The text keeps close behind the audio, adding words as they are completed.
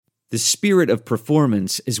The spirit of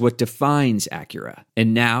performance is what defines Acura,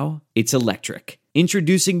 and now it's electric.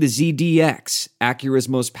 Introducing the ZDX, Acura's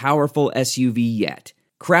most powerful SUV yet.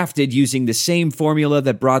 Crafted using the same formula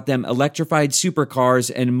that brought them electrified supercars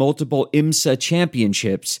and multiple IMSA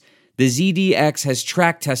championships, the ZDX has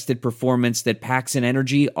track-tested performance that packs an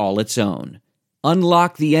energy all its own.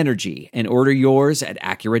 Unlock the energy and order yours at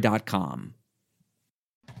Acura.com.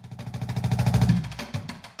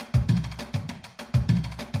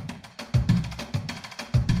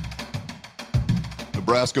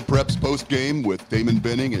 Nebraska Preps post-game with Damon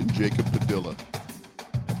Benning and Jacob Padilla.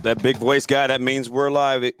 That big voice guy, that means we're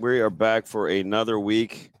live. We are back for another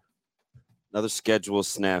week, another schedule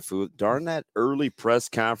snafu. Darn that early press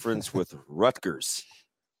conference with Rutgers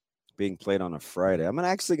being played on a Friday. I'm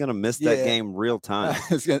actually going to miss that game real time.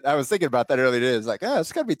 I was thinking about that earlier today. It's like,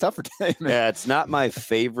 it's going to be tough for Damon. Yeah, it's not my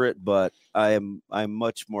favorite, but I'm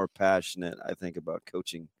much more passionate, I think, about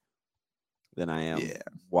coaching than I am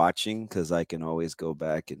watching, because I can always go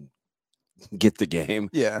back and get the game.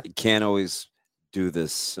 Yeah. You can't always do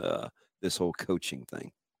this this whole coaching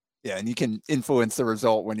thing. Yeah, and you can influence the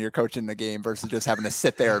result when you're coaching the game versus just having to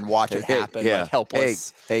sit there and watch it happen like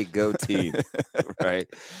helpless. Hey, go team. Right.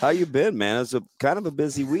 How you been, man? It's kind of a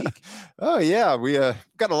busy week. Oh, yeah. We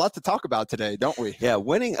got a lot to talk about today, don't we? Yeah,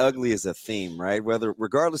 winning ugly is a theme, right?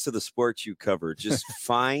 Regardless of the sport you cover, just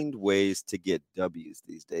find ways to get W's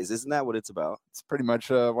these days. Isn't that what it's about? It's pretty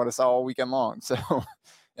much what I saw all weekend long. So,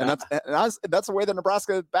 and that's the way that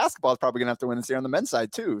Nebraska basketball is probably going to have to win this year on the men's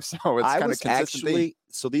side too. So it's kind of consistent.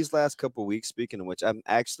 So these last couple of weeks, speaking of which, I'm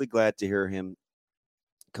actually glad to hear him,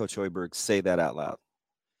 Coach Hoiberg, say that out loud.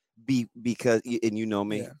 Because, and you know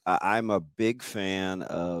me, I'm a big fan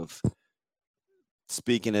of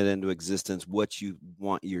speaking it into existence, what you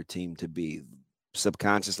want your team to be.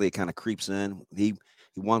 Subconsciously, it kind of creeps in. He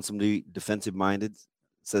wants them to be defensive minded,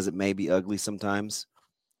 says it may be ugly sometimes.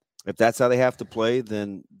 If that's how they have to play,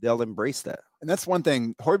 then they'll embrace that. And that's one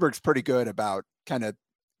thing. Hoiberg's pretty good about kind of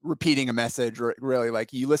repeating a message. Really,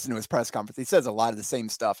 like you listen to his press conference, he says a lot of the same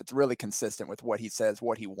stuff. It's really consistent with what he says,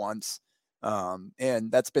 what he wants.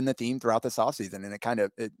 And that's been the theme throughout this offseason. And it kind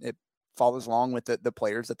of, it follows along with the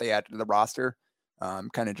players that they added to the roster.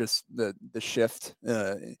 Kind of just the shift.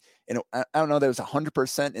 I don't know that it was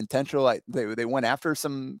 100% intentional. They went after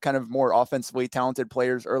some kind of more offensively talented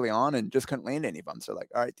players early on and just couldn't land any of them. So like,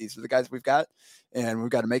 all right, these are the guys we've got, and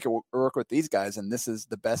we've got to make it work with these guys. And this is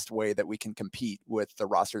the best way that we can compete with the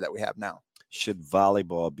roster that we have now. Should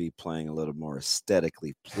volleyball be playing a little more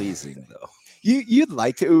aesthetically pleasing, though? You'd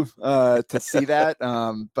like to see that,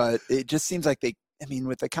 but it just seems like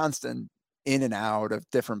with the constant in and out of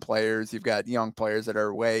different players, you've got young players that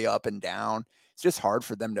are way up and down. It's just hard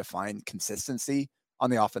for them to find consistency on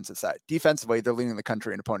the offensive side. Defensively, they're leading the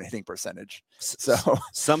country in opponent hitting percentage. So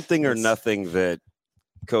something or nothing that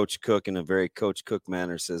Coach Cook, in a very Coach Cook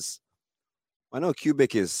manner, says, I know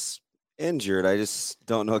Kubik is injured. I just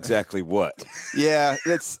don't know exactly what. Yeah,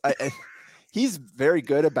 he's very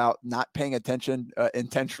good about not paying attention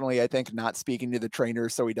intentionally. I think not speaking to the trainer,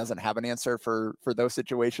 so he doesn't have an answer for those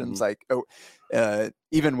situations. Mm-hmm.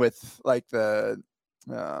 Even with like the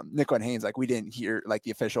Nico and Haynes, like we didn't hear like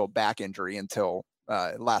the official back injury until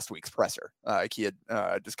last week's presser. Like he had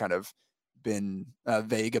just kind of been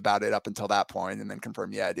vague about it up until that point, and then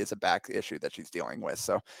confirmed, it is a back issue that she's dealing with.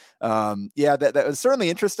 So that was certainly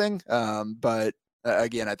interesting. But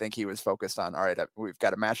again, I think he was focused on, all right, we've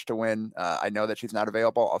got a match to win. I know that she's not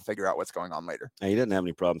available. I'll figure out what's going on later. He doesn't have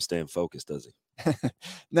any problem staying focused, does he?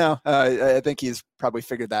 No, I think he's probably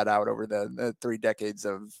figured that out over the 3 decades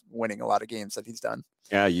of winning a lot of games that he's done.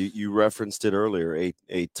 Yeah, you referenced it earlier,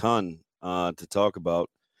 a ton to talk about.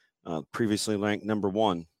 Previously ranked number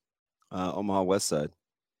 1, Omaha West Side.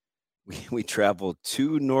 We traveled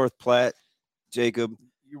to North Platte, Jacob.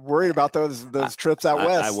 You're worried about those trips out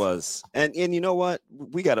west. I was. And you know what?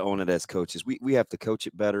 We got to own it as coaches. We have to coach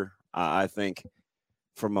it better. I think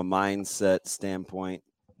from a mindset standpoint,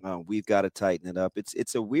 we've got to tighten it up.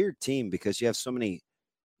 It's a weird team because you have so many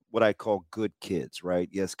what I call good kids, right?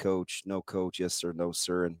 Yes, coach, no coach, yes, sir, no,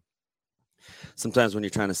 sir. And sometimes when you're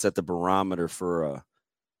trying to set the barometer for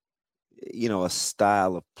a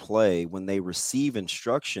style of play, when they receive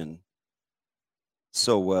instruction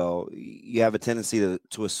so well, you have a tendency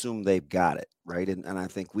to assume they've got it, right? And I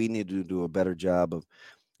think we need to do a better job of,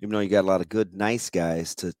 even though you got a lot of good, nice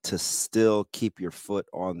guys, to still keep your foot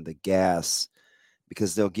on the gas,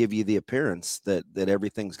 because they'll give you the appearance that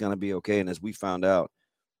everything's going to be okay. And as we found out,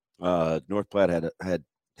 North Platte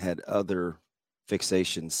had other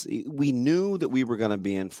fixations. We knew that we were going to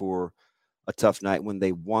be in for a tough night when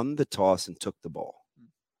they won the toss and took the ball.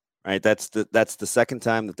 right? That's the second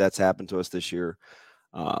time that's happened to us this year.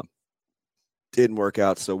 Didn't work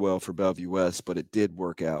out so well for Bellevue West, but it did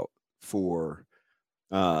work out for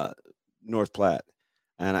North Platte.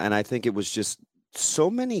 And I think it was just so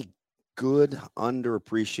many good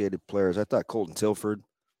underappreciated players. I thought Colton Tilford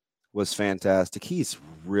was fantastic. He's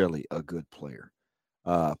really a good player.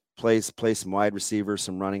 Plays some wide receiver,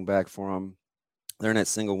 some running back for him. They're in that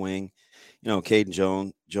single wing.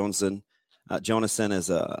 Caden Jonason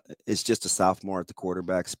is just a sophomore at the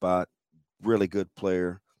quarterback spot. Really good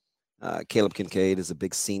player. Caleb Kincaid is a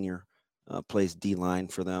big senior. Plays D line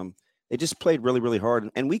for them. They just played really, really hard,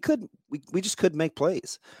 and we just couldn't make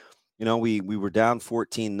plays. We were down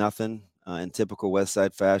 14-0 in typical West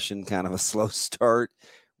Side fashion. Kind of a slow start.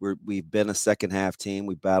 We've been a second half team.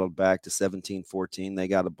 We battled back to 17-14. They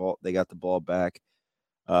got the ball back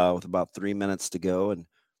with about 3 minutes to go,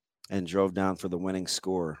 and drove down for the winning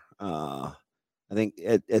score. I think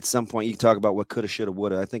at some point you can talk about what coulda, shoulda,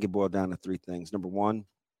 woulda. I think it boiled down to three things. Number one,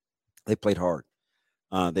 they played hard.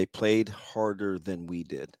 They played harder than we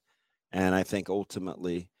did. And I think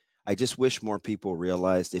ultimately, I just wish more people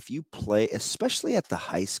realized if you play, especially at the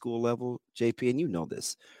high school level, JP, and you know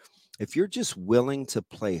this, if you're just willing to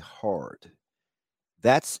play hard,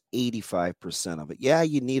 that's 85% of it. Yeah,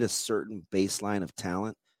 you need a certain baseline of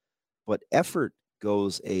talent, but effort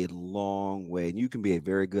goes a long way. And you can be a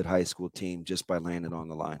very good high school team just by laying it on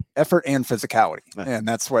the line. Effort and physicality. And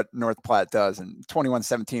that's what North Platte does. And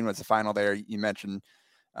 21-17 was the final there. You mentioned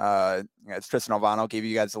it's Tristan Alvano gave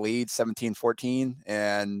you guys the lead 17-14,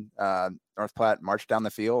 and North Platte marched down the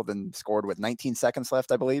field and scored with 19 seconds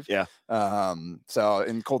left, I believe. Yeah. And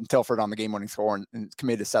Colton Tilford on the game-winning score and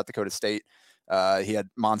committed to South Dakota State. He had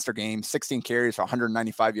monster game, 16 carries for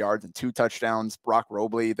 195 yards and 2 touchdowns. Brock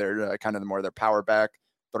Robley, they're kind of their power back,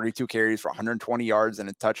 32 carries for 120 yards and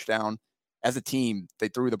a touchdown. As a team, they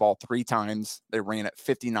threw the ball 3 times. They ran it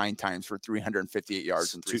 59 times for 358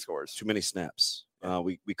 yards and 3 scores. Too many snaps.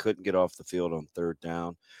 We couldn't get off the field on third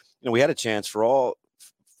down. We had a chance for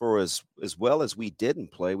as well as we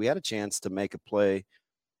didn't play. We had a chance to make a play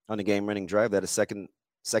on the game-winning drive. They had a second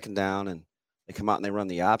down, and they come out and they run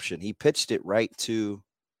the option. He pitched it right to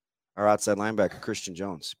our outside linebacker, Christian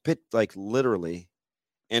Jones. Like literally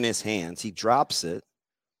in his hands. He drops it,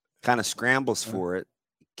 kind of scrambles for it.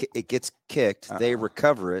 It gets kicked. They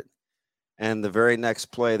recover it. And the very next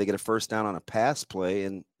play, they get a first down on a pass play.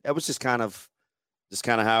 And that was just kind of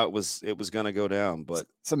how it was going to go down. But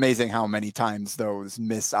it's amazing how many times those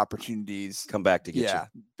missed opportunities come back to get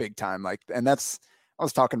you. Big time. I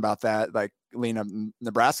was talking about that, like leading up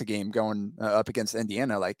Nebraska game going up against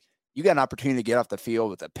Indiana. Like you got an opportunity to get off the field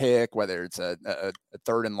with a pick, whether it's a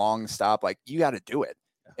third and long stop, like you got to do it.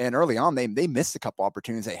 And early on, they missed a couple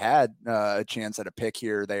opportunities. They had a chance at a pick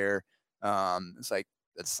here or there. It's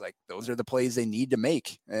like those are the plays they need to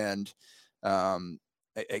make. And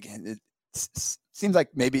again, it seems like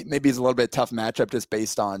maybe it's a little bit tough matchup just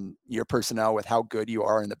based on your personnel with how good you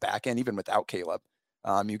are in the back end, even without Caleb.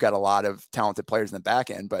 You've got a lot of talented players in the back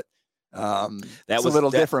end, but it's a little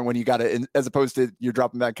different when you got to, as opposed to you're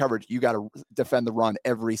dropping back coverage, you got to defend the run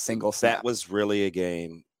every single snap. That was really a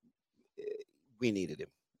game. We needed him.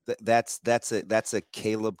 That's a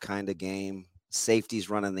Caleb kind of game. Safeties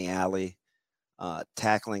running the alley,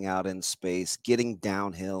 tackling out in space, getting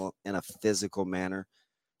downhill in a physical manner.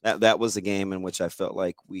 That was a game in which I felt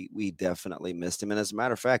like we definitely missed him. And as a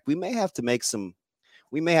matter of fact, we may have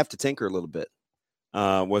to tinker a little bit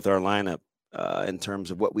with our lineup in terms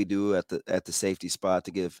of what we do at the safety spot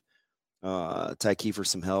to give Ty Kiefer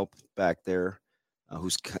some help back there,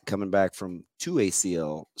 who's coming back from 2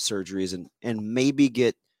 ACL surgeries, and maybe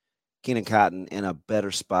get Keenan Cotton in a better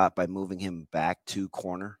spot by moving him back to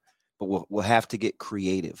corner. But we'll have to get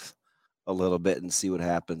creative a little bit and see what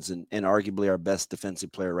happens. And arguably our best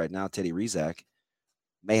defensive player right now, Teddy Rizak,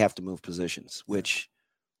 may have to move positions, which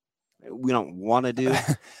we don't want to do.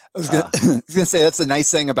 I was gonna say that's the nice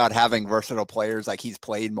thing about having versatile players. Like he's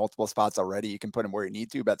played multiple spots already. You can put him where you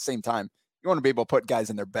need to, but at the same time, you want to be able to put guys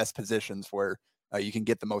in their best positions where you can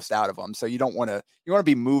get the most out of them. So you want to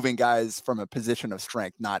be moving guys from a position of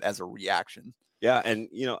strength, not as a reaction. Yeah. And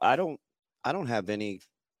I don't have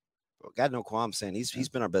got no qualms saying he's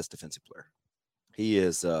been our best defensive player. He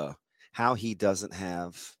is how he doesn't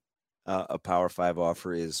have a Power 5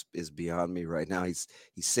 offer is beyond me right now. He's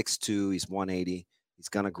 6'2", he's 180. He's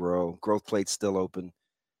gonna grow. Growth plate's still open.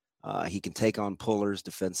 He can take on pullers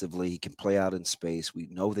defensively. He can play out in space. We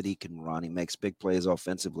know that he can run. He makes big plays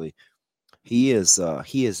offensively. He's a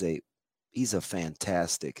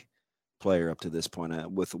fantastic player up to this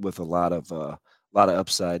point with a lot of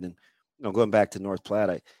upside. And going back to North Platte,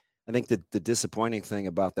 I I think the disappointing thing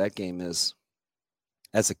about that game is,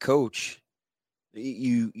 as a coach,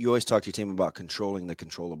 you always talk to your team about controlling the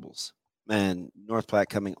controllables. And North Platte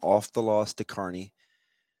coming off the loss to Kearney,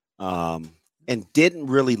 and didn't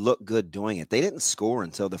really look good doing it. They didn't score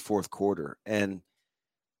until the fourth quarter. And,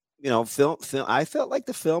 film, I felt like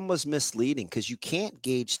the film was misleading because you can't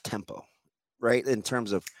gauge tempo, right, in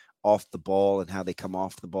terms of off the ball and how they come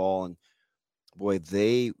off the ball. And, boy,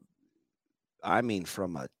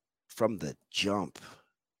 from the jump,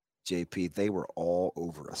 JP, they were all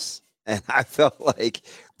over us. And I felt like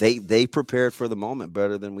they prepared for the moment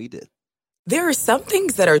better than we did. There are some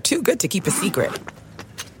things that are too good to keep a secret.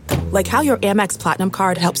 Like how your Amex Platinum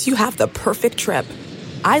card helps you have the perfect trip.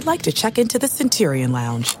 I'd like to check into the Centurion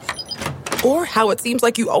Lounge. Or how it seems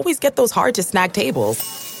like you always get those hard-to-snag tables.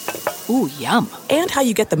 Ooh, yum. And how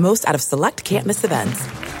you get the most out of select can't-miss events.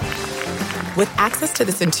 With access to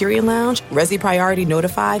the Centurion Lounge, Resi Priority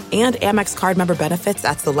Notified, and Amex card member benefits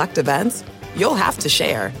at select events, you'll have to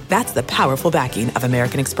share. That's the powerful backing of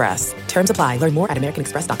American Express. Terms apply. Learn more at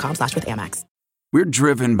americanexpress.com/withAmex. We're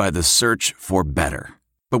driven by the search for better.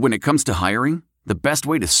 But when it comes to hiring, the best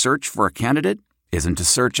way to search for a candidate isn't to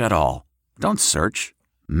search at all. Don't search.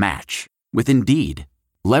 Match. With Indeed.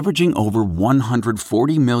 Leveraging over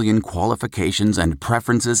 140 million qualifications and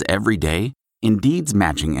preferences every day, Indeed's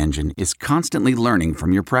matching engine is constantly learning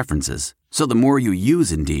from your preferences. So the more you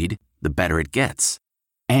use Indeed, the better it gets.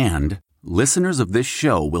 And listeners of this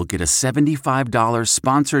show will get a $75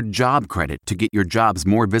 sponsored job credit to get your jobs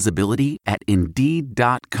more visibility at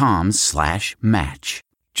Indeed.com/match.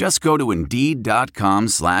 Just go to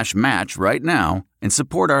Indeed.com/match right now and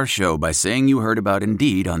support our show by saying you heard about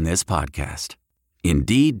Indeed on this podcast.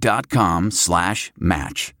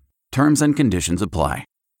 Indeed.com/match. Terms and conditions apply.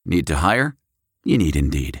 Need to hire? You need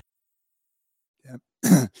Indeed. Yep.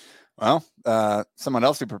 Well, someone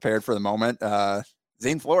else who prepared for the moment,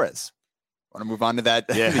 Zane Flores. Want to move on to that?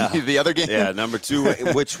 Yeah. the other game? Yeah, number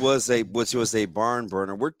 2, which was a barn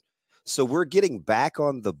burner. We're getting back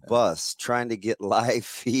on the bus trying to get live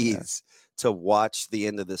feeds to watch the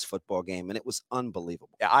end of this football game, and it was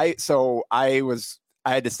unbelievable. Yeah, I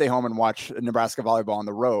had to stay home and watch Nebraska volleyball on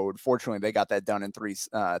the road. Fortunately, they got that done in three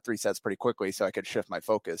sets pretty quickly, so I could shift my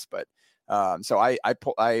focus. But so I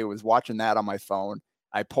was watching that on my phone.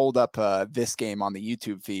 I pulled up this game on the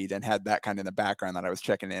YouTube feed and had that kind of in the background that I was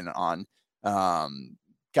checking in on.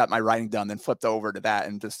 Got my writing done, then flipped over to that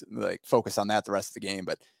and just like focus on that the rest of the game.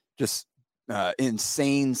 But just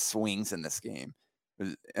insane swings in this game.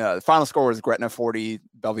 The final score was Gretna 40,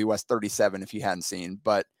 Bellevue West 37. If you hadn't seen,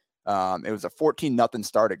 but it was a 14-0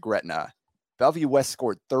 start at Gretna. Bellevue West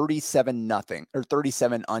scored 37-0 or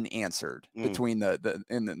 37 unanswered between the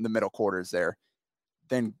middle quarters there.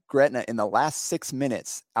 Then Gretna in the last 6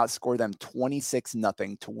 minutes outscored them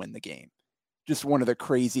 26-0 to win the game. Just one of the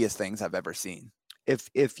craziest things I've ever seen.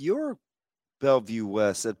 If you're Bellevue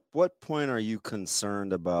West, at what point are you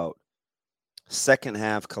concerned about second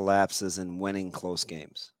half collapses and winning close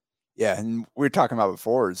games? Yeah, and we were talking about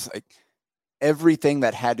before, it's like everything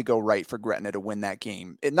that had to go right for Gretna to win that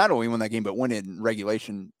game. It not only won that game, but win it in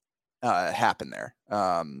regulation happened there.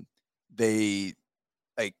 They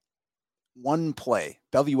one play.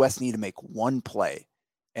 Bellevue West needed to make one play,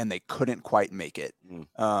 and they couldn't quite make it.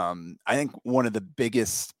 I think one of the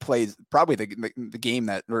biggest plays, probably the game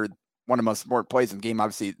that, or one of the most important plays in the game,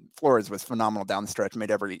 obviously Flores was phenomenal down the stretch, made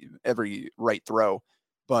every right throw,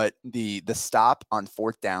 but the stop on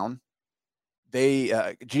fourth down,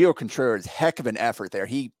 Gio Contreras, heck of an effort there.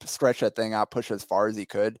 He stretched that thing out, pushed as far as he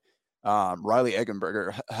could. Riley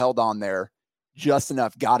Eggenberger held on there just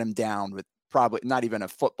enough, got him down with probably not even a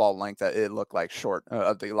football length that it looked like short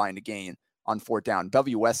of the line to gain on fourth down.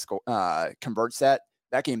 Bellevue West converts that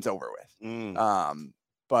game's over with.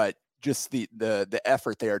 But just the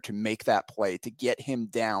effort there to make that play, to get him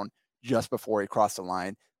down just before he crossed the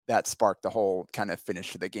line, that sparked the whole kind of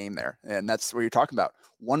finish to the game there. And that's what you're talking about.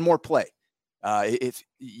 One more play. If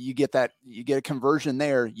you get a conversion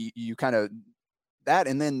there, you kind of that,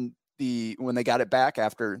 and then when they got it back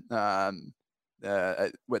after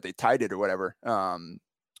what they tied it or whatever,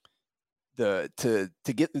 to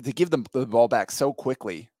give them the ball back so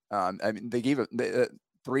quickly. I mean, they gave it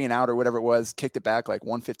 3 and out or whatever it was, kicked it back like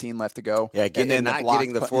 1:15 left to go. Yeah, getting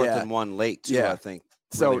the fourth and one late too. I think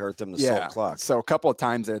really hurt them to salt clock. So a couple of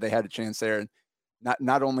times there, they had a chance there, and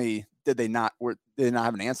not only did they not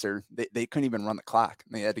have an answer, they couldn't even run the clock.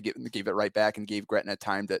 They had to give it right back and gave Gretna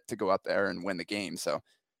time to go up there and win the game. So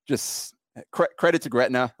just credit to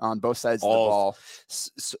Gretna on both sides of the ball.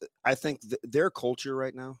 So I think their culture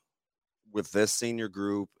right now with this senior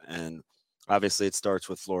group, and obviously it starts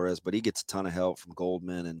with Flores, but he gets a ton of help from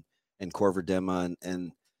Goldman, and and Corver Dema,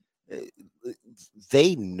 and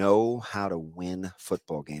they know how to win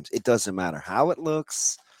football games. It doesn't matter how it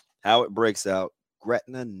looks, how it breaks out.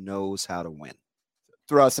 Gretna knows how to win.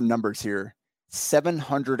 Throw out some numbers here.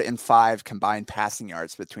 705 combined passing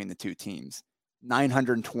yards between the two teams.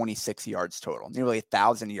 926 yards total, nearly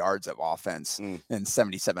 1,000 yards of offense and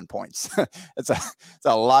 77 points. It's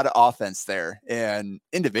a lot of offense there. And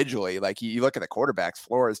individually, like you look at the quarterbacks,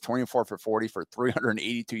 Flores 24 for 40 for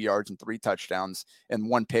 382 yards and 3 touchdowns and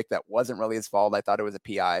 1 pick that wasn't really his fault. I thought it was a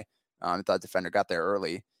PI. I thought the defender got there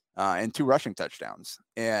early and 2 rushing touchdowns.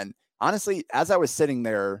 And honestly, as I was sitting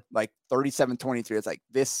there, like 37-23, it's like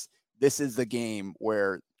this is the game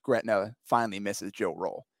where Gretna finally misses Joe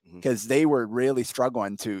Roll. Because they were really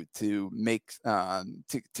struggling to make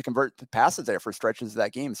to convert the passes there for stretches of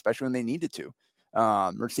that game, especially when they needed to.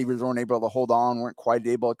 Receivers weren't able to hold on, weren't quite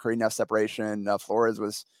able to create enough separation. Flores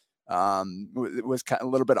was kind of a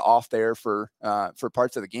little bit off there for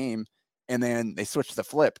parts of the game, and then they switched the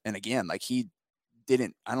flip. And again, like he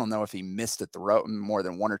didn't. I don't know if he missed a throw more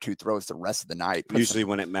than 1 or 2 throws the rest of the night. Usually,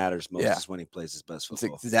 when it matters most is when he plays his best football.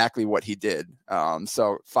 That's exactly what he did.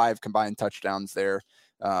 So 5 combined touchdowns there.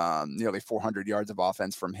 Nearly 400 yards of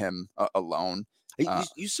offense from him alone.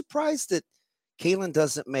 You surprised that Kalen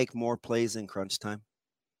doesn't make more plays in crunch time?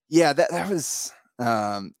 Yeah, that was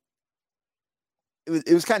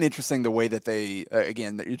it was kind of interesting the way that they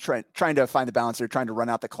again you're trying to find the balance. They're trying to run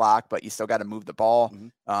out the clock, but you still got to move the ball.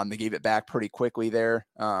 They gave it back pretty quickly there.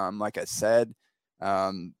 Like I said,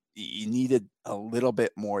 you needed a little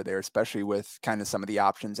bit more there, especially with kind of some of the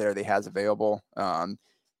options there they has available.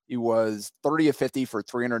 He was 30 of 50 for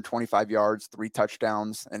 325 yards, 3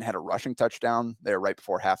 touchdowns, and had a rushing touchdown there right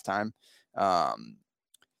before halftime.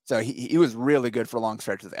 So he was really good for long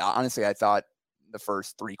stretches. Honestly, I thought the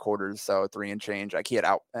first 3 quarters, so 3 and change, like he had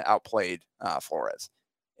outplayed Flores.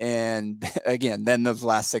 And again, then those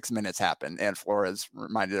last 6 minutes happened, and Flores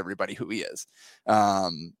reminded everybody who he is.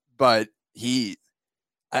 But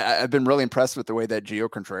I've been really impressed with the way that Gio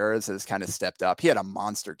Contreras has kind of stepped up. He had a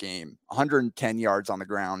monster game, 110 yards on the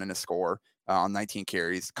ground and a score on 19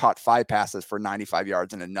 carries, caught 5 passes for 95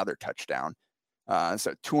 yards and another touchdown.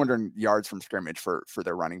 So 200 yards from scrimmage for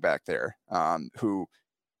their running back there, who,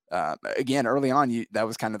 again, early on, that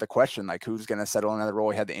was kind of the question, like who's going to settle in another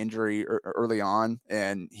role. He had the injury early on,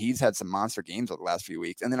 and he's had some monster games over the last few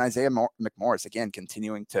weeks. And then Isaiah McMorris, again,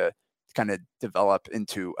 continuing to kind of develop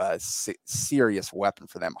into a serious weapon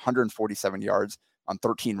for them. 147 yards on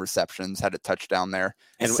 13 receptions, had a touchdown there,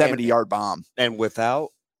 and 70-yard bomb. And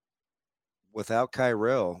without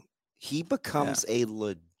Kyrell, he becomes a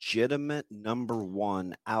legitimate number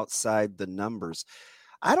 1 outside the numbers.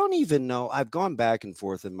 I don't even know. I've gone back and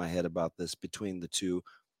forth in my head about this between the two,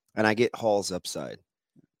 and I get Hall's upside.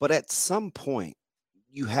 But at some point,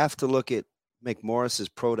 you have to look at McMorris's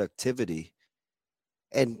productivity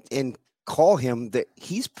and call him that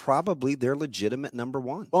he's probably their legitimate number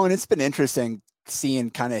 1. Well, and it's been interesting seeing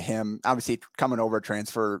kind of him, obviously coming over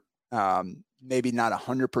transfer, maybe not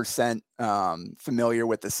 100% familiar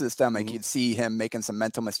with the system. Like you'd see him making some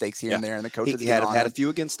mental mistakes here and there, and the coaches he had a few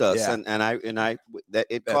against us, and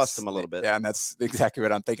it cost him a little bit. Yeah, and that's exactly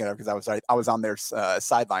what I'm thinking of, because I was on their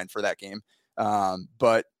sideline for that game.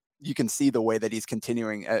 But you can see the way that he's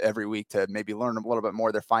continuing every week to maybe learn a little bit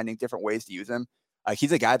more. They're finding different ways to use him.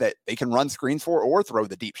 He's a guy that they can run screens for or throw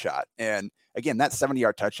the deep shot. And again, that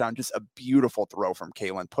 70-yard touchdown, just a beautiful throw from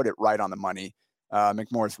Kalen, put it right on the money.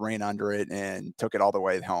 McMorris ran under it and took it all the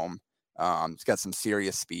way home. He's got some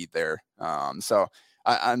serious speed there. So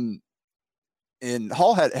I'm and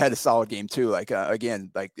Hall had a solid game too. Like,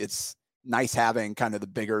 again, like it's nice having kind of the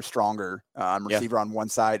bigger, stronger receiver on one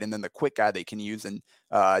side, and then the quick guy they can use in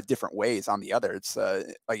different ways on the other. It's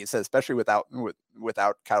like you said, especially without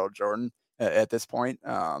Kyle Jordan at this point,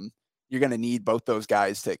 you're going to need both those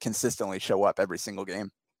guys to consistently show up every single game.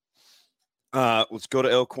 Let's go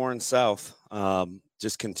to Elkhorn South.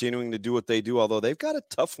 Just continuing to do what they do, although they've got a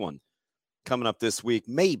tough one coming up this week,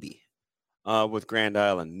 maybe with Grand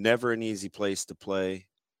Island. Never an easy place to play.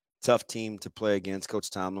 Tough team to play against. Coach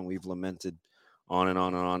Tomlin, we've lamented on and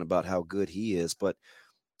on and on about how good he is, but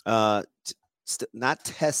not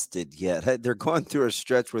tested yet. They're going through a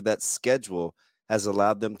stretch where that schedule has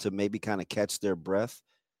allowed them to maybe kind of catch their breath,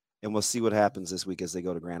 and we'll see what happens this week as they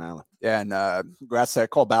go to Grand Island. Yeah, and congrats to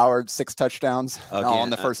Cole Ballard, 6 touchdowns all in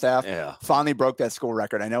the first half. Yeah. Finally broke that school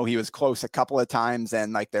record. I know he was close a couple of times,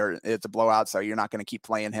 and like it's a blowout, so you're not going to keep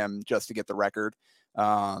playing him just to get the record.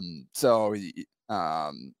 I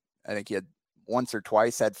think he had once or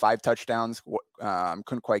twice had 5 touchdowns.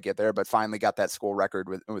 Couldn't quite get there, but finally got that school record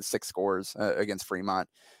with 6 scores against Fremont.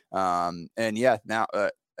 Now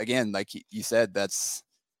again, like you said, they've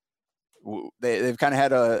kind of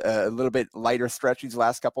had a little bit lighter stretch these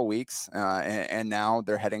last couple of weeks, and now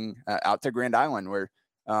they're heading out to Grand Island, where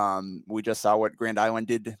we just saw what Grand Island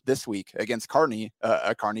did this week against Kearney,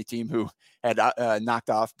 a Kearney team who had knocked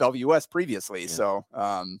off Bellevue West previously. Yeah. So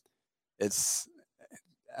it's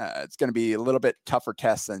going to be a little bit tougher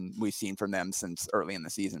test than we've seen from them since early in the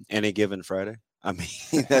season. Any given Friday. I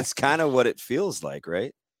mean, that's kind of what it feels like,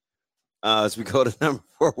 right? As we go to number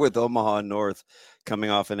 4 with Omaha North, coming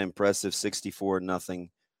off an impressive 64-0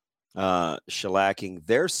 shellacking.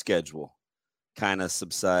 Their schedule kind of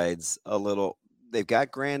subsides a little. They've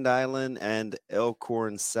got Grand Island and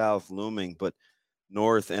Elkhorn South looming, but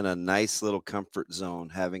North in a nice little comfort zone,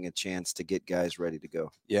 having a chance to get guys ready to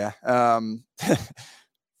go. Yeah.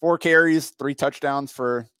 4 carries, 3 touchdowns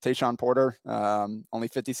for Tayshawn Porter. Only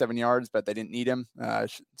 57 yards, but they didn't need him.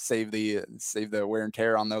 Save the wear and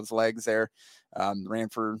tear on those legs there. Ran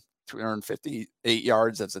for 258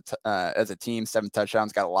 yards as a team, 7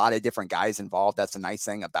 touchdowns. Got a lot of different guys involved. That's a nice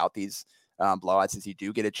thing about these blowouts, is you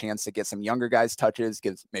do get a chance to get some younger guys touches,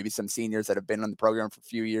 gives maybe some seniors that have been in the program for a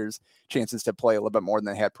few years chances to play a little bit more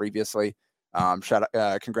than they had previously.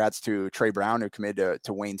 Congrats to Trey Brown, who committed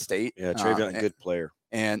to Wayne State. Yeah, Trey Brown, good player.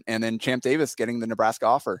 And then Champ Davis getting the Nebraska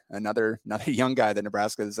offer, another young guy that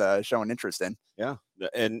Nebraska's showing interest in. Yeah,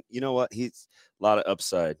 and you know what? He's a lot of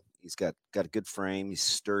upside. He's got a good frame. He's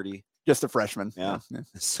sturdy. Just a freshman. Yeah.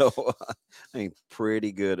 So I mean,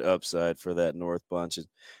 pretty good upside for that North bunch.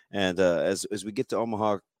 And as we get to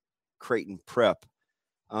Omaha Creighton Prep,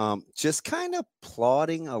 just kind of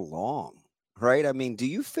plodding along, right? I mean, do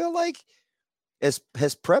you feel like has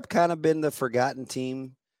Prep kind of been the forgotten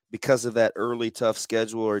team because of that early tough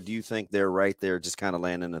schedule, or do you think they're right there just kind of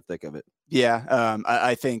laying in the thick of it? Yeah,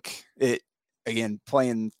 I think it, again,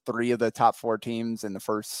 playing 3 of the top 4 teams in the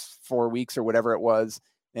first 4 weeks or whatever it was,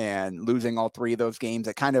 and losing all 3 of those games,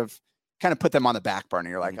 it kind of put them on the back burner.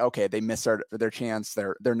 You're like, okay, they missed their chance.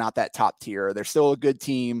 They're not that top tier. They're still a good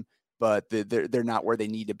team, but they're not where they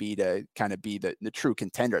need to be to kind of be the true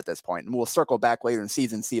contender at this point. And we'll circle back later in the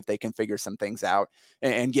season, see if they can figure some things out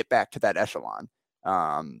and get back to that echelon. They,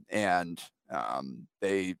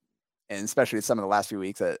 and especially some of the last few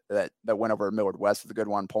weeks that went over Millard West was a good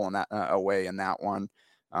one, pulling that away in that one.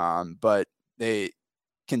 But they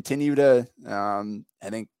continue to, I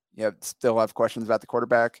think, still have questions about the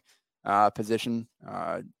quarterback position.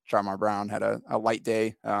 Shamar Brown had a light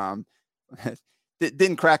day.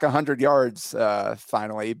 Didn't crack 100 yards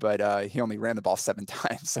finally, but he only ran the ball 7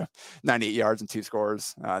 times, so 98 yards and 2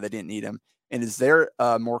 scores. They didn't need him. And is there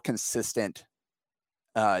a more consistent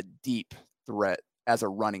deep threat as a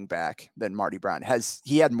running back than Marty Brown?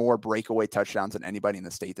 He had more breakaway touchdowns than anybody in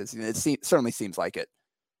the state this season? It certainly seems like it.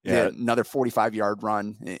 Yeah, another 45-yard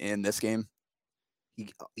run in this game.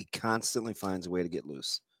 He constantly finds a way to get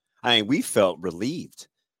loose. I mean, we felt relieved,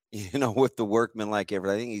 with the workman-like effort.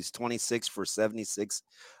 I think he's 26 for 76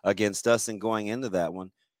 against us, and going into that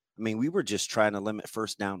one, I mean, we were just trying to limit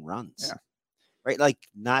first down runs. Yeah. Right, like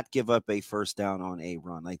not give up a first down on a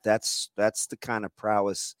run. Like that's the kind of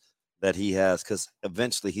prowess that he has, because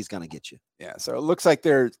eventually he's going to get you. Yeah, so it looks like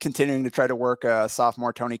they're continuing to try to work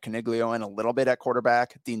sophomore Tony Coniglio in a little bit at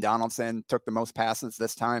quarterback. Dean Donaldson took the most passes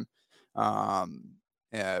this time.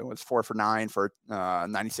 It was 4 for 9 for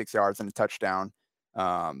 96 yards and a touchdown.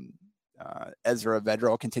 Ezra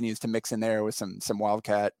Vedral continues to mix in there with some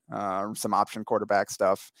Wildcat, some option quarterback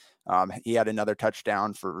stuff. He had another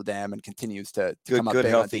touchdown for them and continues to come up good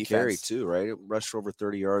big healthy on carry too, right? It rushed for over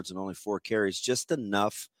 30 yards and only 4 carries, just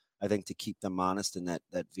enough, I think, to keep them honest in that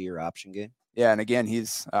Veer option game. Yeah, and again,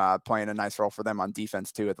 he's playing a nice role for them on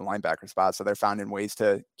defense too at the linebacker spot. So they're finding ways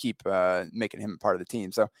to keep making him part of the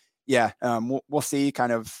team. So yeah, we'll see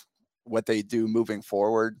kind of what they do moving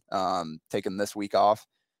forward, taking this week off.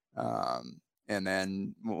 And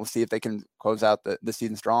then we'll see if they can close out the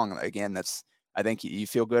season strong. Again, I think you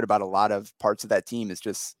feel good about a lot of parts of that team. Is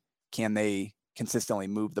just, can they consistently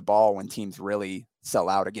move the ball when teams really sell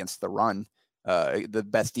out against the run? The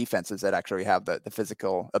best defenses that actually have the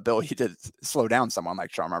physical ability to slow down someone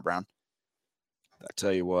like Shamar Brown. I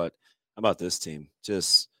tell you what, how about this team?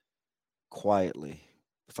 Just quietly,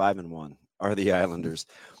 5-1 are the Islanders.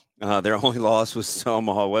 Their only loss was to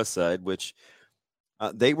Omaha Westside, which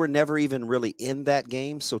they were never even really in that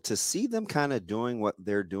game. So to see them kind of doing what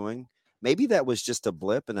they're doing, maybe that was just a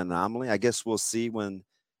blip, an anomaly. I guess we'll see when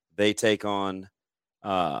they take on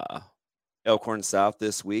Elkhorn South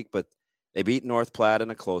this week. But they beat North Platte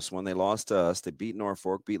in a close one. They lost to us. They beat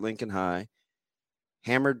Norfolk, beat Lincoln High,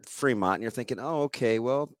 hammered Fremont. And you're thinking, oh, okay,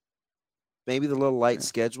 well, maybe the little light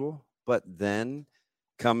schedule. But then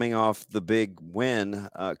coming off the big win,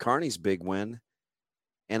 Kearney's big win,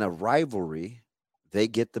 and a rivalry. They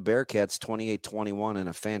get the Bearcats 28-21 in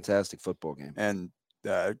a fantastic football game. And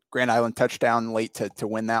Grand Island touchdown late to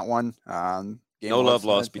win that one. No love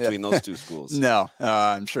lost between those two schools. No,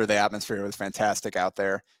 I'm sure the atmosphere was fantastic out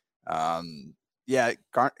there. Grand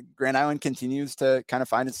Island continues to kind of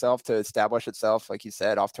find itself, to establish itself, like you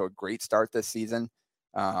said, off to a great start this season.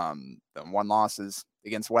 The one loss is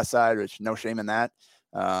against Westside, which no shame in that.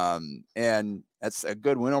 And that's a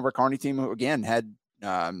good win over Kearney team, who again had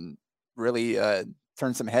really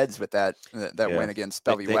turned some heads with that win against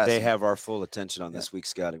Bellevue West. They have our full attention on this week's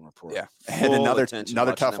scouting report. Yeah, and another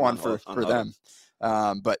tough one for them.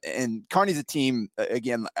 And Kearney's a team,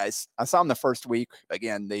 again, I saw them the first week.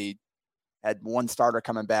 Again, they had one starter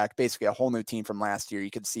coming back, basically a whole new team from last year. You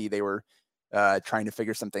could see they were trying to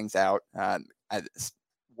figure some things out. I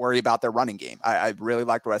worry about their running game. I really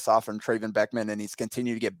liked what I saw from Traven Beckman, and he's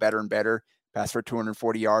continued to get better and better. Passed for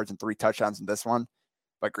 240 yards and 3 touchdowns in this one.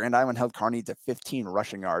 But Grand Island held Kearney to 15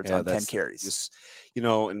 rushing yards on 10 carries. Just,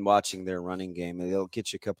 in watching their running game, they'll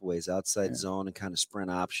get you a couple ways outside zone and kind of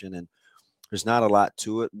sprint option. And there's not a lot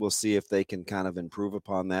to it. We'll see if they can kind of improve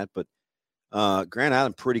upon that. But Grand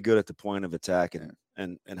Island pretty good at the point of attack.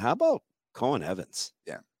 And how about Cohen Evans?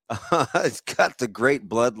 Yeah. It's got the great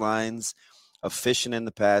bloodlines, efficient in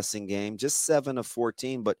the passing game, just 7 of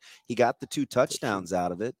 14, but he got the 2 touchdowns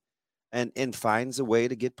out of it. And finds a way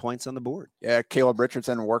to get points on the board. Yeah, Caleb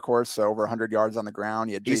Richardson, workhorse, over 100 yards on the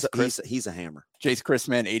ground. He's a hammer. Jace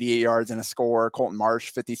Chrisman, 88 yards and a score. Colton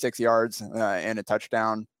Marsh, 56 yards and a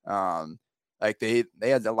touchdown. They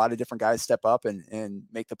had a lot of different guys step up and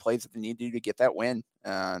make the plays that they need to get that win.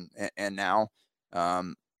 And now,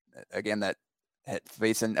 again, that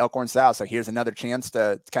facing Elkhorn South. So here's another chance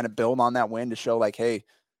to kind of build on that win, to show like, hey,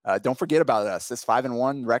 don't forget about us. This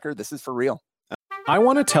 5-1 record, this is for real. I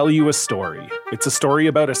want to tell you a story. It's a story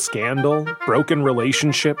about a scandal, broken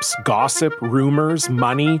relationships, gossip, rumors,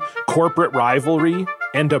 money, corporate rivalry,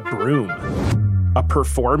 and a broom. A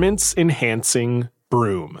performance-enhancing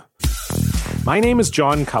broom. My name is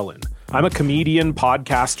John Cullen. I'm a comedian,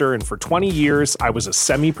 podcaster, and for 20 years, I was a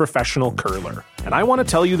semi-professional curler. And I want to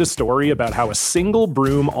tell you the story about how a single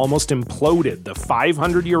broom almost imploded the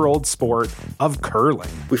 500-year-old sport of curling.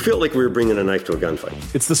 We felt like we were bringing a knife to a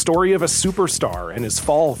gunfight. It's the story of a superstar and his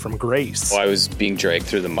fall from grace. I was being dragged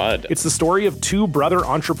through the mud. It's the story of 2 brother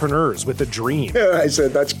entrepreneurs with a dream. I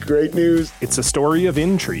said, that's great news. It's a story of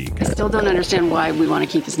intrigue. I still don't understand why we want to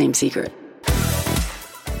keep his name secret.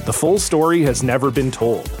 The full story has never been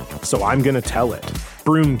told, so I'm going to tell it.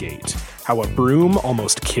 Broomgate, how a broom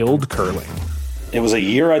almost killed curling. It was a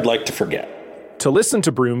year I'd like to forget. To listen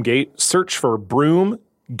to Broomgate, search for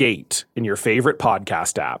Broomgate in your favorite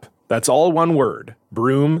podcast app. That's all one word,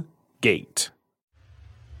 Broomgate.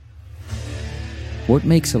 What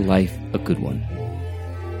makes a life a good one?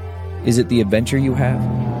 Is it the adventure you have?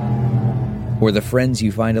 Or the friends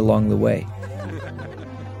you find along the way?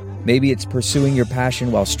 Maybe it's pursuing your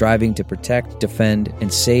passion while striving to protect, defend,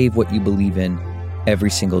 and save what you believe in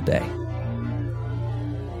every single day.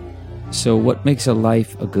 So what makes a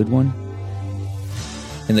life a good one?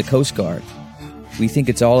 In the Coast Guard, we think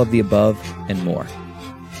it's all of the above and more.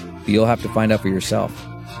 But you'll have to find out for yourself.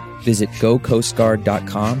 Visit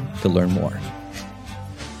gocoastguard.com to learn more.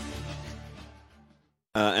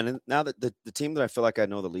 And now that the team that I feel like I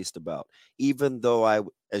know the least about, even though I,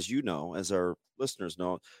 as you know, as our listeners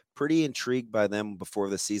know, pretty intrigued by them before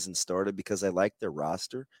the season started because I like their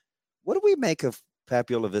roster. What do we make of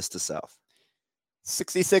Papiola Vista South?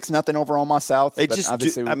 66-0 over Omaha South. They just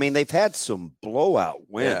they've had some blowout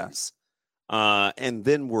wins. Yeah. And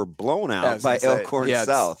then were blown out by Elkhorn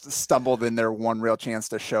South. Stumbled in their one real chance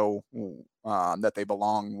to show that they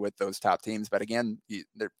belong with those top teams. But again,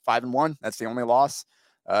 they're 5-1. That's the only loss.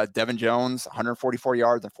 Devin Jones, 144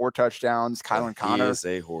 yards and 4 touchdowns. Kylan Connor, he is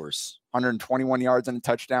a horse. 121 yards and a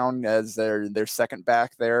touchdown as their second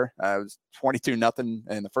back there. It was 22-0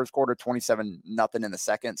 in the first quarter, 27-0 in the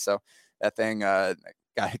second. So that thing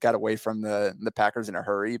got away from the Packers in a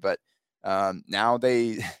hurry. But now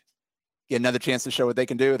they get another chance to show what they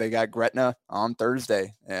can do. They got Gretna on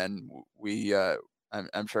Thursday, and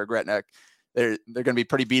I'm sure Gretna, they're going to be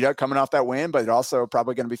pretty beat up coming off that win, but also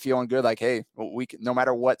probably going to be feeling good. Like, hey, we can, no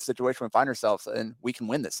matter what situation we find ourselves in, we can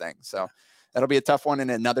win this thing. So that'll be a tough one,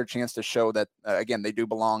 and another chance to show that again, they do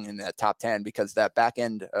belong in that top 10, because that back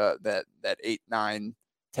end, that 8, 9,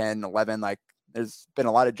 10, 11, like there's been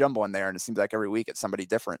a lot of jumble in there, and it seems like every week it's somebody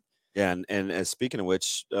different. Yeah. And as speaking of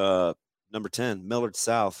which, number 10, Millard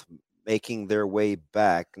South, making their way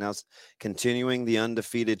back now, continuing the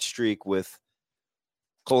undefeated streak with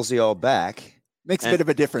Colesy all back. Makes a bit of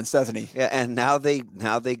a difference, doesn't he? Yeah, and now they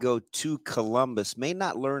go to Columbus. May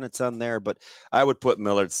not learn a ton there, but I would put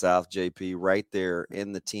Millard South, JP, right there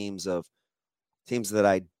in the teams that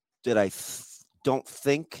I don't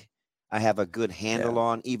think I have a good handle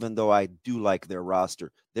on, even though I do like their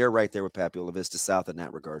roster. They're right there with Papiola Vista South in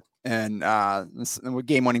that regard. And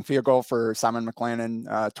game-winning field goal for Simon McLennan,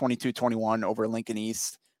 22-21 over Lincoln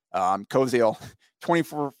East. Koziel,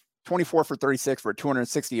 24 for 36 for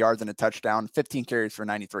 260 yards and a touchdown, 15 carries for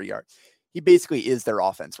 93 yards. He basically is their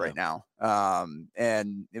offense right now.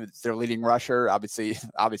 And it was their leading rusher, obviously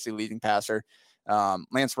leading passer.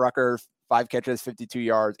 Lance Rucker, 5 catches, 52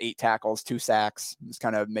 yards, 8 tackles, 2 sacks. He's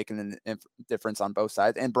kind of making a difference on both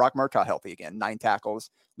sides. And Brock Murtaugh healthy again, 9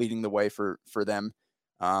 tackles, leading the way for them.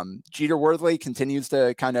 Jeter Worthley continues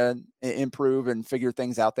to kind of improve and figure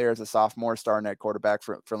things out there as a sophomore, starting at quarterback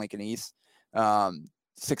for Lincoln East.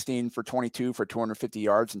 16 for 22 for 250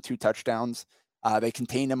 yards and 2 touchdowns. They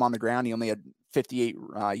contained him on the ground. He only had 58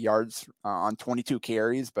 yards on 22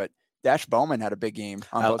 carries, but Dash Bowman had a big game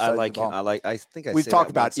on both sides of the ball. I think we've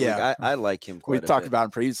talked about, I like him quite a bit. We've talked about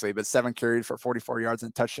him previously, but 7 carries for 44 yards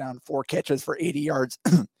and a touchdown, 4 catches for 80 yards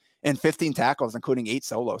and 15 tackles, including 8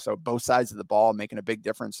 solo. So both sides of the ball making a big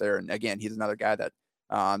difference there. And again, he's another guy that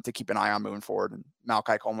to keep an eye on moving forward. And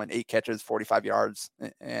Malachi Coleman, 8 catches, 45 yards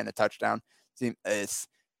and a touchdown.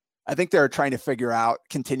 I think they're trying to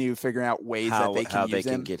continue figuring out ways that they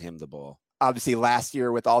can get him the ball. Obviously, last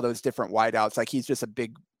year with all those different wideouts, like he's just a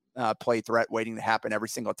big play threat waiting to happen every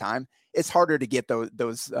single time. It's harder to get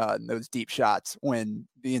those deep shots when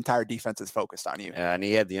the entire defense is focused on you. Yeah, and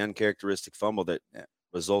he had the uncharacteristic fumble that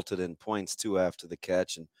resulted in points too after the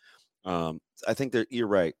catch. And I think you're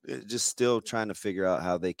right. Just still trying to figure out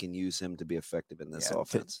how they can use him to be effective in this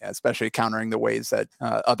offense. Especially countering the ways that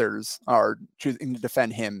others are choosing to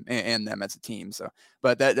defend him and them as a team. So,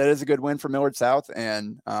 but that is a good win for Millard South.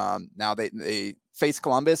 And now they face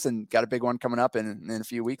Columbus and got a big one coming up in a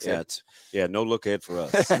few weeks. No look ahead for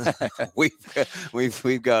us.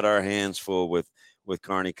 we've got our hands full with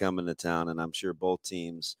Kearney coming to town, and I'm sure both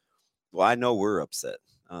teams. Well, I know we're upset.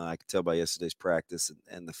 I could tell by yesterday's practice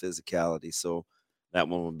and the physicality. So that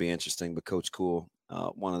one would be interesting. But Coach Cool,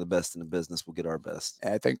 one of the best in the business, will get our best.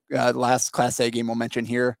 I think last Class A game we'll mention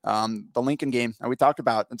here, the Lincoln game we talked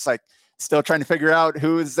about. It's like still trying to figure out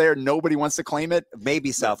who is there. Nobody wants to claim it.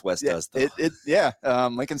 Maybe Southwest does, though.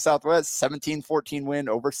 Lincoln Southwest, 17-14 win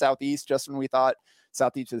over Southeast, just when we thought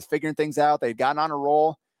Southeast was figuring things out. They'd gotten on a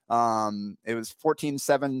roll. It was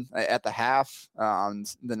 14-7 at the half.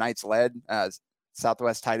 The Knights led as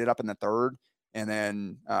Southwest tied it up in the third, and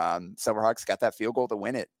then Silverhawks got that field goal to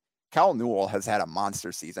win it. Cal Newell has had a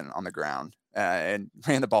monster season on the ground and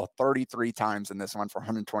ran the ball 33 times in this one for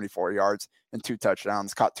 124 yards and 2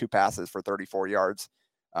 touchdowns, caught 2 passes for 34 yards.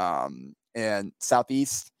 And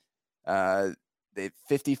Southeast, they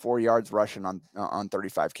 54 yards rushing on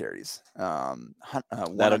 35 carries,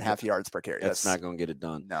 1.5 yards per carry. That's not going to get it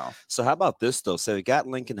done. No. So how about this, though? So they got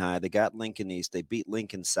Lincoln High, they got Lincoln East, they beat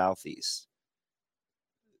Lincoln Southeast.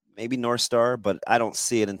 Maybe North Star, but I don't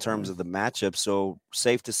see it in terms of the matchup. So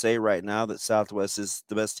safe to say right now that Southwest is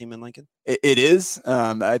the best team in Lincoln? It is.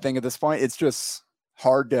 I think at this point, it's just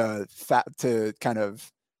hard to kind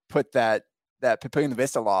of put that Papillion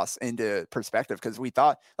Vista loss into perspective, because we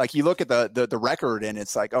thought, like, you look at the record and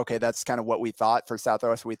it's like, okay, that's kind of what we thought for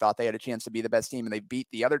Southwest. We thought they had a chance to be the best team and they beat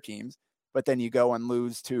the other teams, but then you go and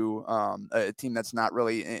lose to a team that's not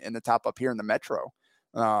really in the top up here in the Metro.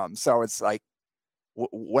 So it's like,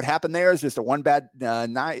 what happened there is just a one bad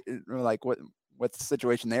night, like what the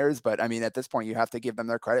situation there is. But I mean, at this point, you have to give them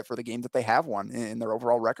their credit for the games that they have won in their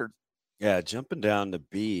overall record. Yeah, jumping down to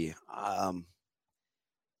B,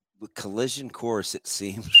 collision course, it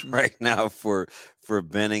seems right now for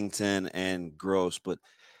Bennington and Gross, but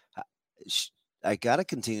I got to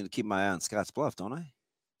continue to keep my eye on Scotts Bluff, don't I?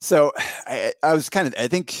 So I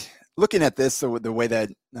think looking at this, so the way that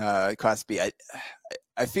Class B,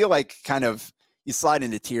 I feel like kind of you slide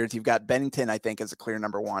into tiers. You've got Bennington, I think, as a clear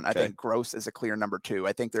number 1. I think Gross is a clear number 2.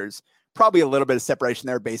 I think there's probably a little bit of separation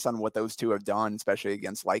there based on what those two have done, especially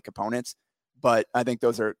against like opponents. But I think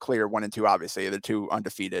those are clear 1 and 2. Obviously, the 2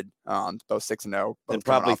 undefeated, both 6-0. And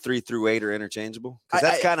probably 3 through 8 are interchangeable. Because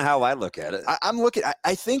that's kind of how I look at it.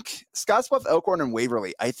 I think Scottsbluff, Elkhorn, and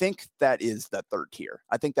Waverly. I think that is the 3rd tier.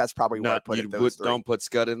 I think that's probably where I put it. Don't put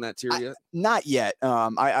Scott in that tier yet. Not yet.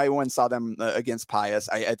 I went and saw them against Pius.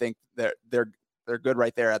 I think they're good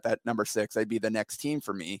right there at that number 6. They'd be the next team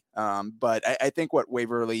for me. But I think what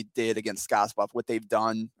Waverly did against Scottsbluff, what they've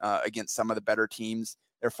done against some of the better teams.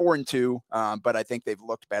 They're 4-2, but I think they've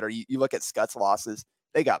looked better. You look at Scott's losses.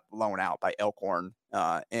 they got blown out by Elkhorn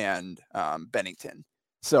and Bennington.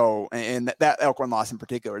 So, and that Elkhorn loss in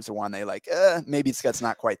particular is the one they like, maybe Scott's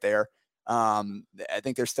not quite there. I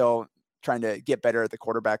think they're still trying to get better at the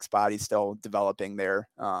quarterback spot. He's still developing there.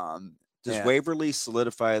 Does Waverly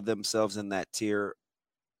solidify themselves in that tier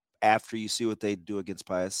after you see what they do against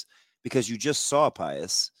Pius? Because you just saw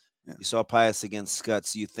Pius. Yeah. You saw Pius against Scott.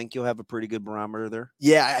 So you think you'll have a pretty good barometer there?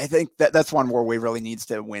 Yeah, I think that's one where Waverly needs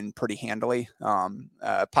to win pretty handily.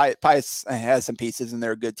 Pius has some pieces and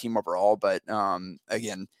they're a good team overall. But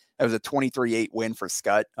again, it was a 23-8 win for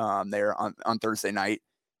Scott there on Thursday night.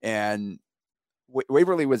 And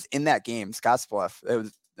Waverly was in that game, Scottsbluff. It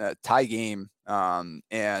was a tie game,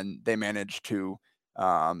 and they managed to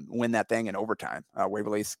win that thing in overtime.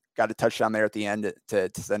 Waverly's got a touchdown there at the end to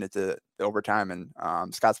send it to the overtime, and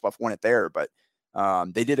Scottsbluff won it there. But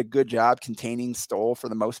they did a good job containing Stoll for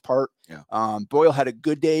the most part. Yeah. Boyle had a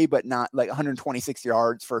good day, but not like 126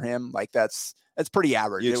 yards for him. Like that's pretty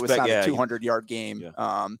average. It was not a 200-yard game.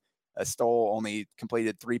 Yeah. Stoll only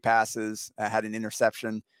completed 3 passes, had an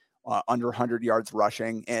interception. Under 100 yards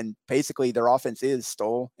rushing, and basically their offense is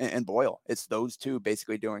Stoll and Boyle. It's those two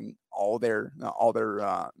basically doing all their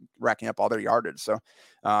racking up all their yardage. So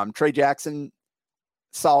Trey Jackson,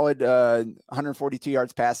 solid 142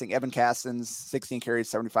 yards passing. Evan Castens, 16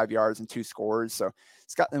 carries, 75 yards, and 2 scores. So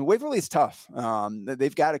and Waverly is tough.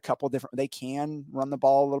 They've got a couple different. They can run the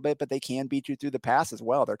ball a little bit, but they can beat you through the pass as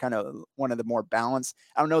well. They're kind of one of the more balanced.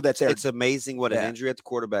 I don't know that it's amazing what an injury at the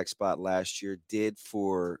quarterback spot last year did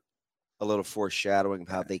for a little foreshadowing of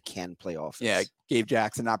how they can play offense. Yeah, gave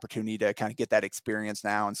Jackson an opportunity to kind of get that experience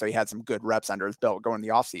now. And so he had some good reps under his belt going in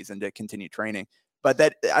the offseason to continue training. But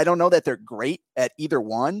that I don't know that they're great at either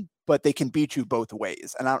one, but they can beat you both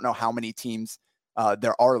ways. And I don't know how many teams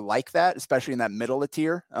there are like that, especially in that middle of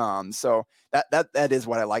tier. So that is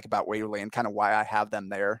what I like about Waverly and kind of why I have them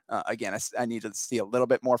there. Again, I need to see a little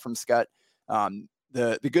bit more from Scott.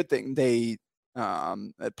 The good thing,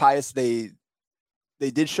 Pius, they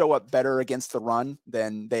did show up better against the run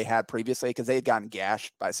than they had previously because they had gotten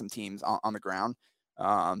gashed by some teams on the ground.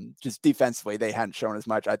 Just defensively, they hadn't shown as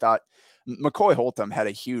much. I thought McCoy Holtum had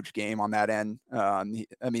a huge game on that end.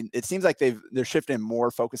 It seems like they're shifting more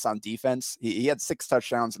focus on defense. He had 6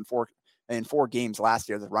 touchdowns in 4 games last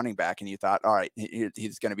year as a running back, and you thought, all right,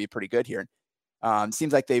 he's going to be pretty good here.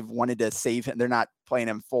 Seems like they've wanted to save him. They're not playing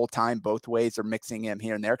him full time both ways. They're mixing him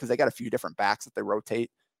here and there because they got a few different backs that they rotate.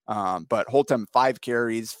 But Holtum 5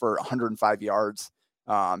 carries for 105 yards,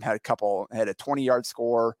 had a 20-yard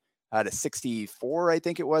score, had a 64, I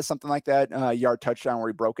think it was, something like that, yard touchdown where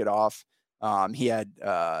he broke it off. He had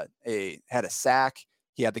a sack.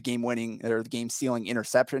 He had the game-sealing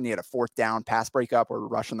interception. He had a 4th down pass breakup where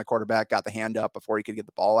rushing the quarterback got the hand up before he could get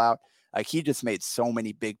the ball out. Like he just made so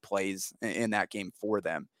many big plays in that game for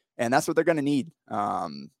them, and that's what they're going to need.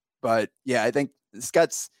 But yeah, I think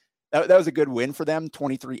Scott's. That was a good win for them,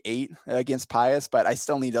 23-8 against Pius, but I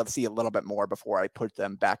still need to see a little bit more before I put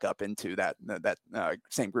them back up into that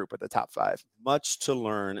same group with the top 5. Much to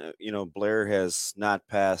learn. Blair has not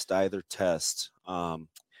passed either test. I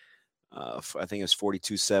think it was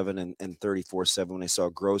 42-7 and 34-7 when they saw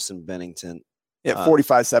Gross and Bennington. Yeah,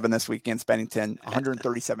 45-7 this week against Bennington,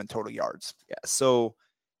 137 total yards. Yeah. So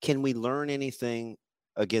can we learn anything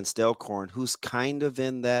against Elkhorn, who's kind of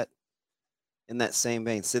in that same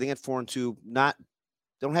vein, sitting at 4-2,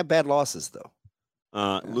 don't have bad losses though.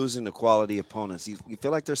 Losing to quality opponents. You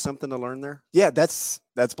feel like there's something to learn there? Yeah, that's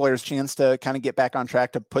Blair's chance to kind of get back on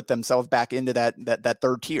track to put themselves back into that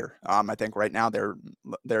 3rd tier. I think right now they're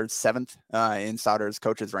 7th in Sauter's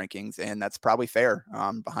coaches rankings, and that's probably fair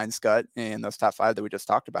behind Scott and those top 5 that we just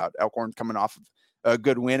talked about. Elkhorn coming off a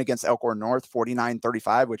good win against Elkhorn North,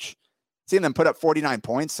 49-35, which seeing them put up 49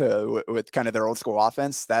 points with kind of their old school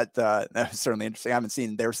offense, that was certainly interesting. I haven't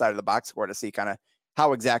seen their side of the box score to see kind of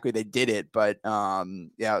how exactly they did it, but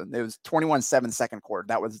yeah, it was 21-7 second quarter.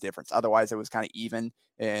 That was the difference. Otherwise, it was kind of even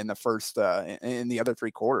in the first in the other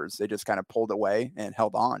 3 quarters. They just kind of pulled away and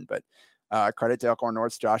held on. But credit to Elkhorn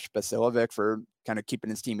North's Josh Basilovic for kind of keeping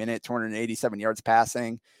his team in it. 287 yards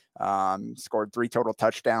passing, scored 3 total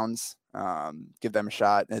touchdowns. Give them a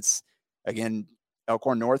shot. It's again.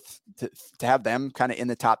 Elkhorn North to have them kind of in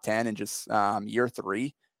the top 10 and just year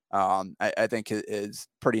 3, I think is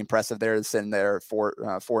pretty impressive. They're sitting there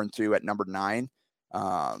 4-2 at number 9.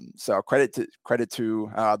 So credit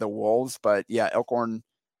to the Wolves, but yeah, Elkhorn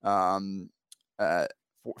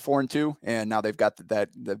 4-2, and now they've got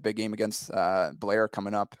the big game against Blair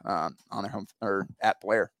coming up on their home or at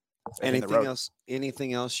Blair.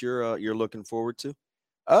 Anything else you're looking forward to?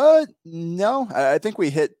 No, I think we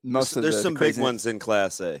hit most of there's some big ones in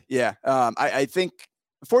Class A. Yeah. I think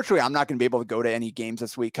Unfortunately, I'm not going to be able to go to any games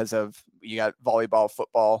this week because of you got volleyball,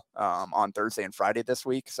 football on Thursday and Friday this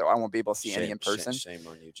week, so I won't be able to see any in person. Shame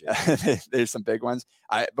on you, Jay. There's some big ones.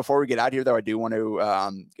 Before we get out here, though, I do want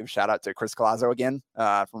to give a shout out to Chris Collazo again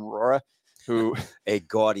from Aurora, who a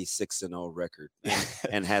gaudy 6-0 record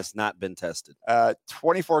and has not been tested.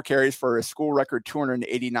 24 carries for a school record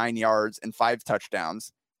 289 yards and 5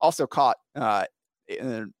 touchdowns. Also caught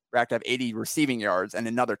racked up 80 receiving yards and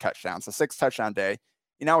another touchdown. So 6 touchdown day.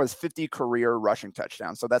 He now has 50 career rushing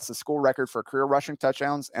touchdowns. So that's the school record for career rushing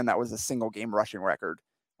touchdowns. And that was a single game rushing record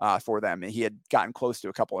for them. And he had gotten close to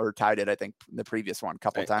a couple, or tied it, I think, the previous one a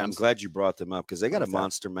couple times. I'm glad you brought them up because they got a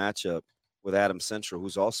monster matchup with Adams Central,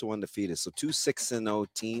 who's also undefeated. So 2 6-0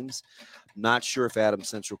 teams. Not sure if Adams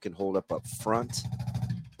Central can hold up front,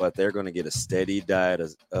 but they're going to get a steady diet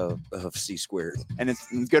of C squared. And it's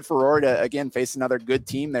good for Aurora to, again, face another good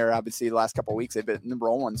team there. Obviously, the last couple of weeks, they've been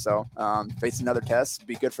rolling. So face another test,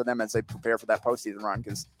 be good for them as they prepare for that postseason run,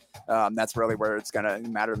 because that's really where it's going to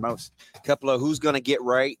matter the most. A couple of who's going to get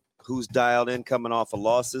right, who's dialed in coming off of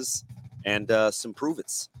losses, and some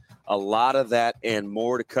prove-its. A lot of that and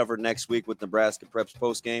more to cover next week with Nebraska Preps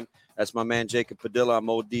postgame. That's my man, Jacob Padilla. I'm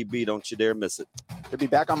ODB. Don't you dare miss it. He'll be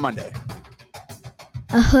back on Monday.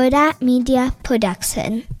 A Huda Media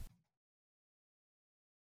Production.